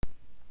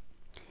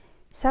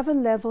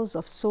7 Levels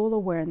of Soul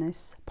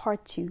Awareness,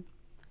 Part 2.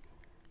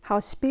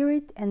 How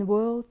Spirit and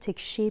World Take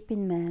Shape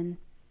in Man.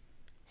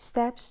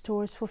 Steps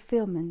Towards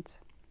Fulfillment.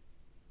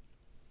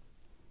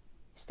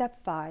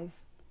 Step 5.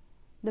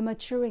 The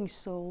Maturing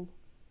Soul.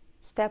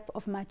 Step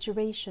of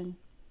Maturation.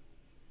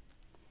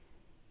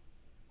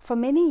 For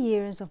many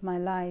years of my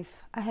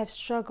life, I have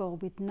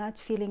struggled with not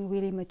feeling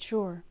really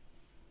mature.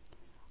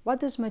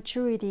 What does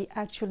maturity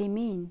actually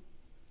mean?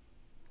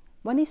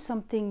 When is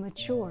something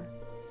mature?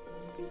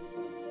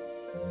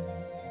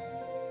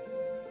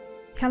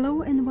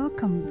 Hello and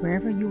welcome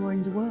wherever you are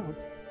in the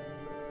world.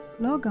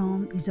 Log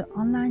On is an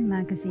online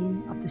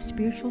magazine of the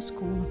Spiritual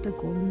School of the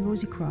Golden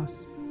Rosy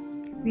Cross.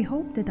 We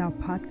hope that our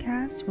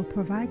podcast will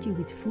provide you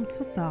with food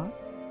for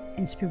thought,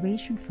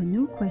 inspiration for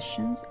new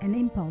questions and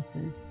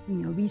impulses in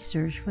your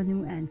research for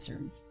new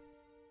answers.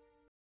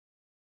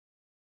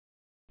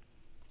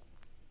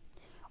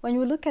 When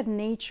we look at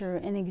nature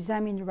and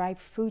examine ripe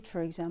fruit,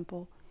 for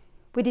example,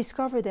 we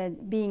discover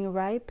that being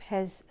ripe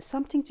has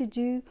something to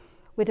do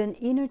with an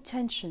inner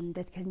tension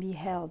that can be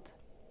held.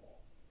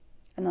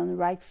 An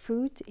unripe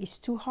fruit is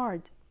too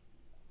hard.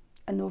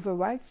 An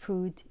overripe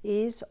fruit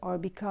is or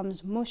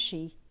becomes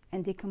mushy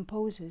and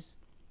decomposes.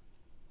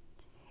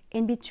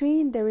 In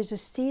between, there is a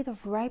state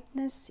of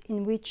ripeness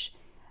in which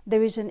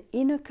there is an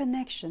inner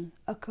connection,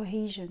 a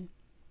cohesion.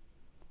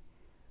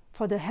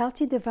 For the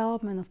healthy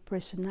development of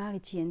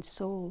personality and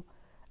soul,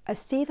 a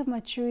state of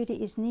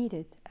maturity is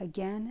needed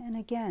again and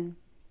again,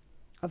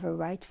 of a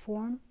right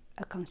form,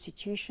 a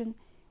constitution,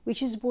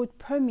 which is both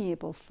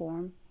permeable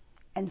form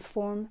and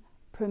form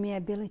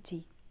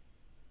permeability.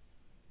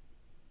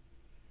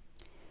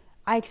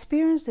 I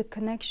experience the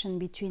connection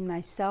between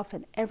myself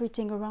and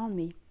everything around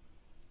me.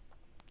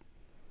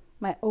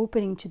 My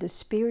opening to the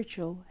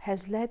spiritual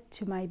has led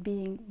to my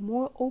being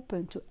more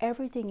open to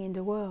everything in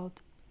the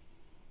world.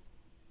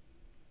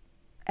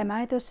 Am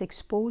I thus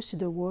exposed to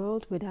the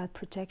world without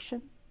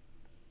protection?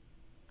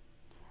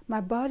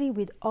 My body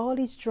with all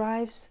its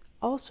drives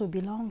also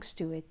belongs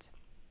to it.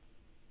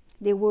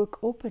 They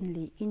work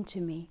openly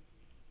into me.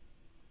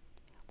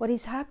 What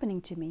is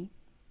happening to me?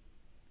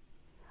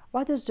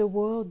 What does the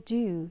world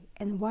do,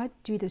 and what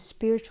do the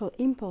spiritual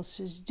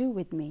impulses do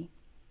with me?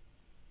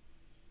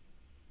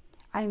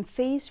 I am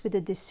faced with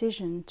the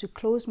decision to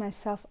close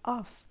myself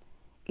off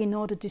in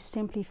order to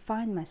simply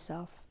find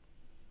myself.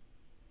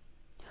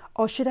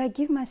 Or should I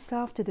give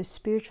myself to the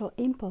spiritual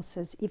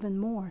impulses even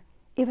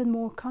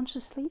more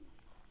consciously?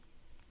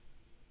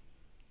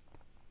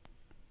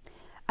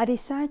 I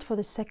decide for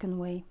the second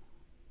way.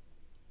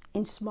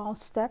 In small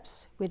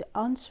steps with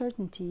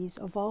uncertainties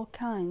of all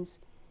kinds,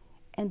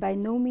 and by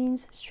no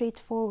means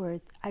straightforward,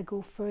 I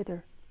go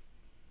further.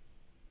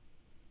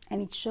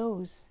 And it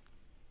shows.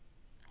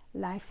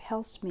 Life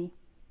helps me.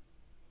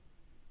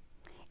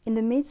 In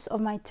the midst of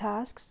my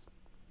tasks,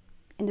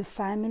 in the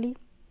family,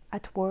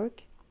 at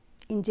work,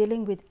 in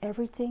dealing with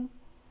everything,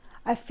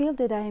 I feel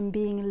that I am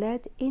being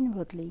led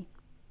inwardly.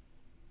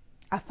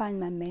 I find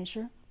my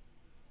measure.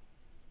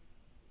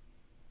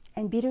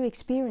 And bitter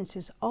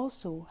experiences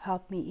also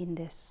help me in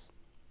this.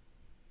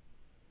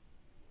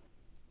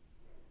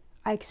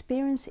 I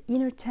experience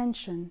inner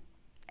tension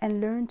and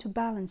learn to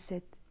balance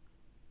it.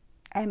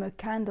 I am a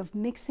kind of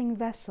mixing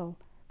vessel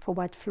for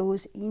what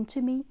flows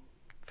into me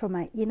from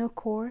my inner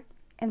core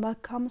and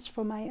what comes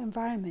from my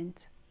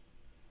environment.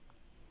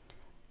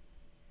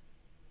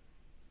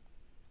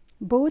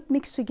 Both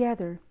mix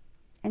together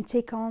and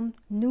take on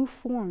new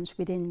forms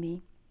within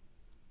me.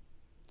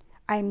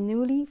 I am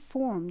newly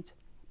formed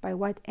by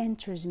what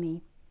enters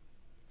me.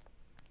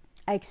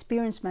 I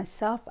experience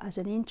myself as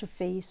an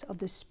interface of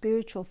the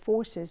spiritual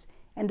forces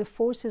and the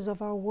forces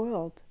of our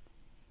world.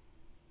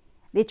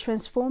 They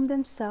transform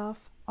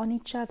themselves on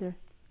each other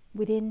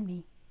within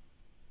me.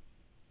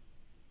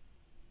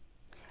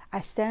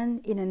 I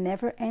stand in a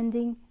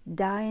never-ending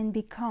die and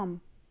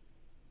become,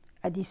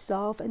 a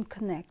dissolve and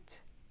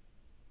connect.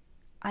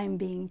 I am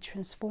being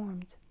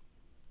transformed.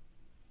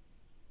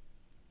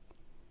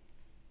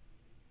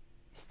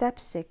 Step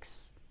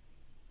 6.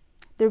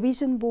 The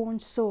reason-born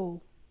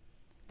soul,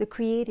 the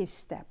creative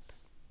step.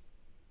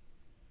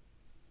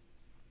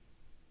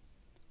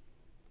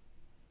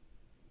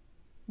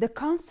 The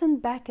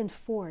constant back and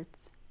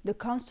forth, the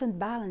constant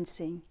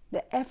balancing,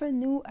 the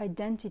ever-new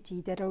identity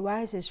that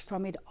arises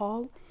from it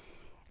all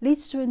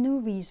leads to a new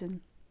reason,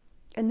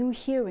 a new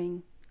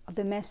hearing of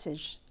the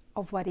message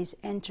of what is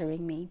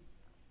entering me.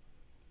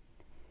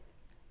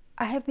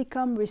 I have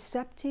become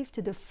receptive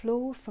to the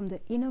flow from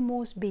the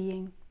innermost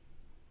being.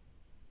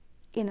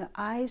 Inner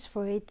eyes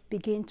for it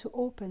begin to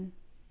open.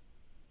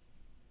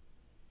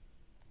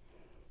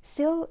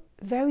 Still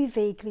very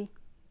vaguely,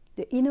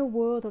 the inner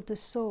world of the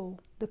soul,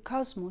 the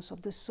cosmos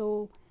of the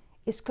soul,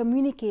 is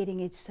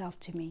communicating itself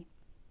to me.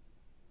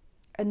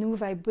 A new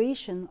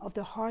vibration of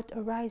the heart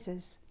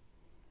arises.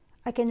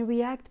 I can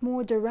react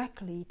more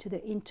directly to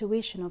the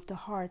intuition of the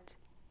heart,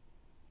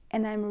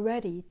 and I am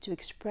ready to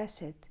express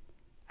it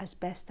as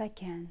best I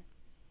can.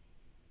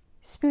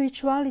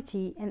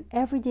 Spirituality and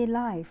everyday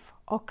life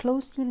are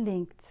closely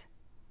linked.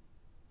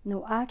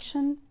 no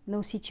action,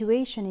 no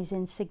situation is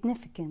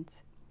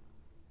insignificant.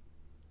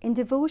 In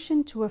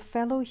devotion to a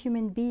fellow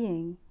human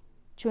being,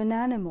 to an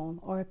animal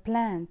or a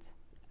plant,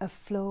 a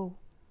flow,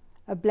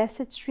 a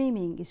blessed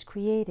streaming is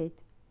created.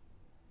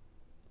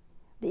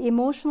 The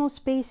emotional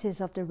spaces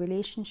of the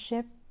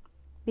relationship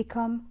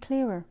become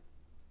clearer.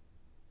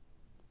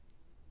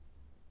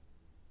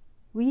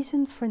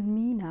 Reason for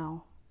me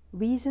now.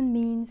 Reason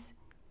means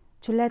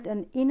to let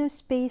an inner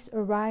space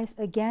arise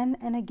again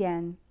and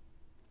again,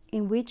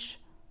 in which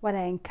what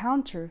I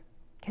encounter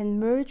can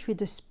merge with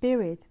the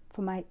spirit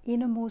from my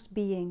innermost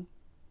being.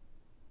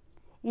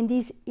 In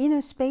these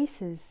inner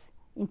spaces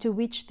into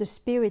which the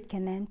spirit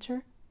can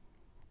enter,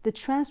 the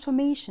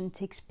transformation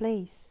takes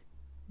place,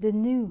 the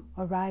new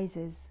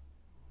arises.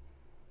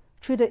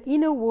 Through the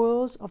inner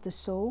worlds of the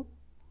soul,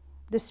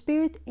 the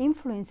spirit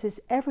influences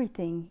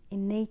everything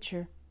in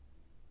nature,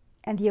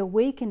 and the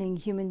awakening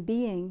human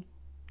being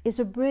is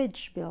a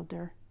bridge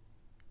builder,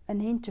 an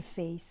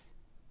interface,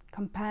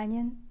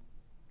 companion,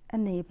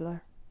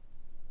 enabler.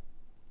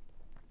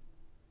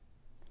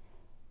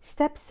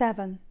 Step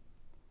 7.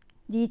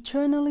 The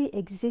eternally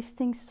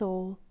existing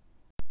soul.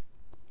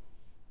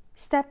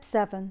 Step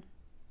 7.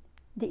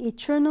 The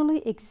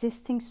eternally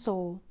existing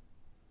soul,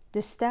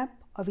 the step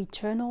of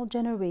eternal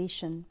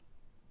generation.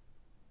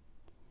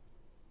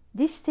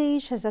 This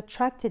stage has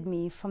attracted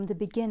me from the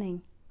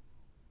beginning.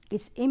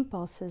 Its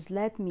impulses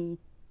led me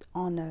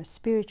on a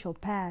spiritual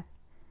path.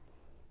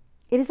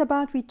 It is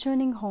about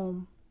returning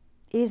home.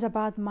 It is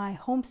about my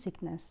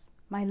homesickness,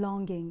 my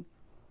longing.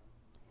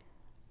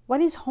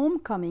 What is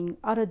homecoming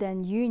other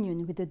than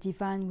union with the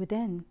divine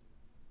within?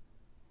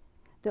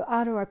 The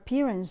outer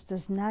appearance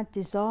does not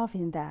dissolve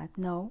in that,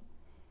 no.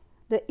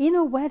 The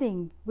inner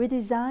wedding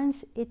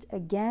redesigns it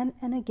again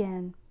and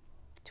again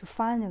to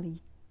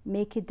finally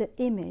make it the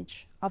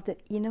image of the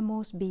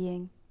innermost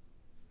being.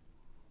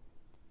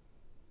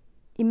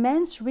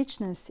 Immense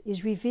richness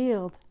is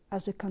revealed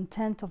as the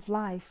content of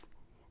life,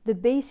 the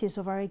basis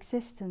of our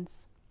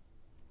existence.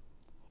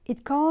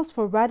 It calls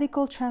for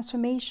radical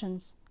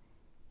transformations,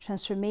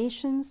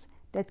 transformations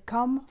that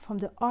come from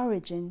the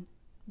origin,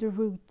 the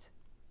root.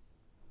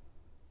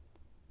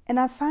 And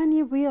I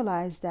finally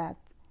realized that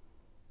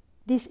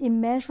this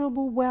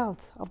immeasurable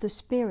wealth of the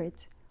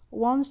spirit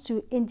wants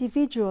to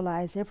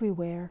individualize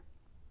everywhere.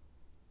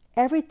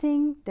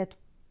 Everything that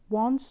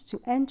wants to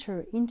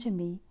enter into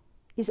me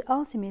is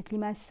ultimately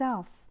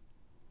myself,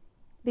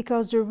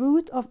 because the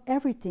root of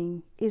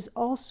everything is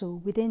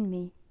also within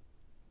me.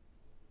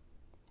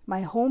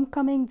 My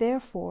homecoming,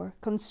 therefore,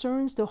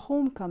 concerns the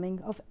homecoming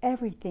of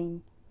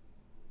everything.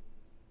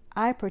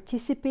 I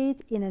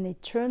participate in an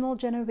eternal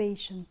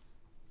generation.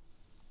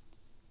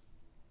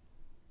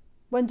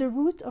 When the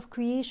root of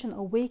creation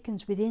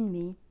awakens within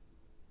me,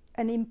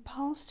 an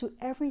impulse to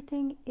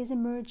everything is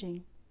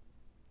emerging.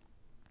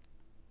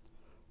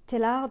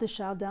 Teilhard de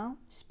Chardin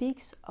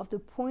speaks of the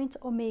point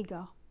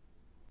omega,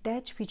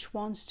 that which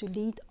wants to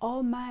lead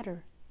all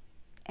matter,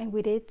 and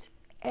with it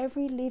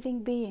every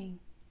living being,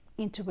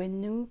 into a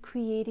new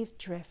creative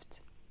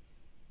drift.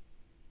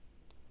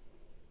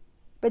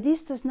 But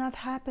this does not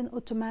happen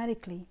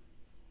automatically.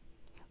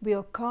 We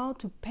are called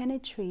to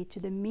penetrate to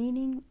the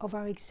meaning of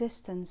our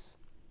existence.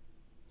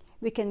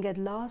 We can get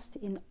lost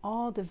in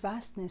all the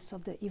vastness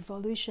of the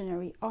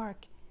evolutionary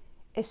arc,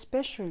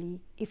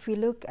 especially if we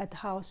look at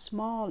how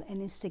small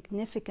and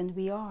insignificant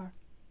we are.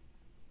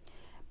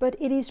 But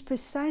it is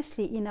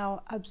precisely in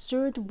our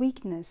absurd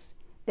weakness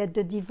that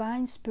the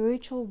divine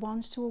spiritual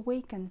wants to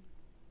awaken.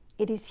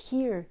 It is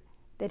here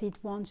that it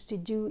wants to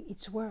do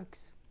its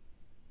works.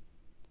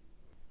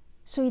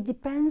 So it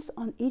depends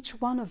on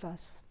each one of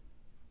us.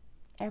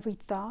 Every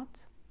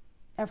thought,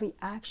 every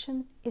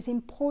action is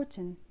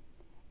important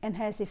and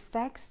has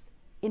effects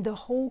in the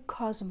whole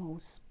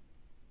cosmos.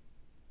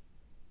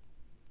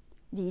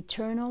 The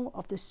eternal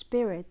of the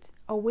spirit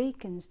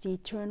awakens the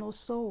eternal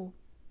soul,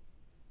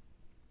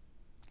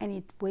 and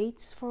it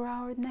waits for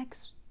our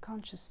next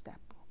conscious step.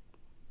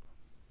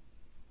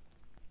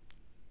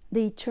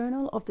 The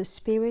eternal of the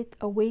spirit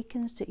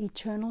awakens the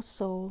eternal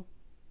soul,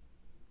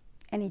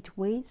 and it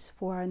waits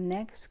for our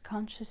next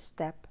conscious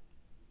step.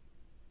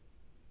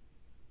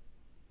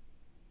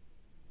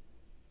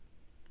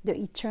 The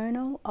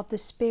eternal of the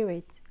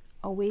spirit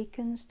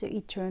awakens the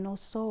eternal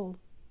soul,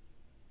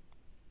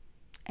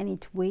 and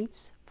it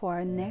waits for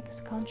our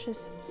next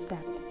conscious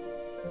step.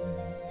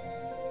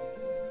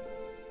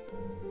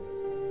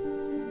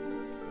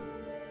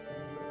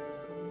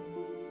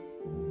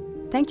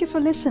 Thank you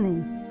for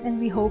listening, and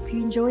we hope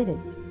you enjoyed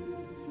it.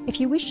 If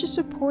you wish to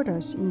support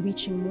us in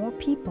reaching more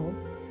people,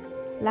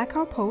 like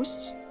our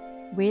posts,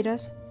 rate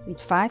us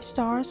with 5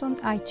 stars on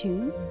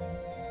iTunes,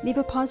 leave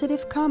a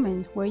positive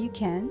comment where you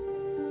can,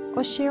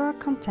 or share our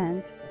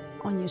content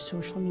on your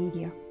social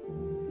media.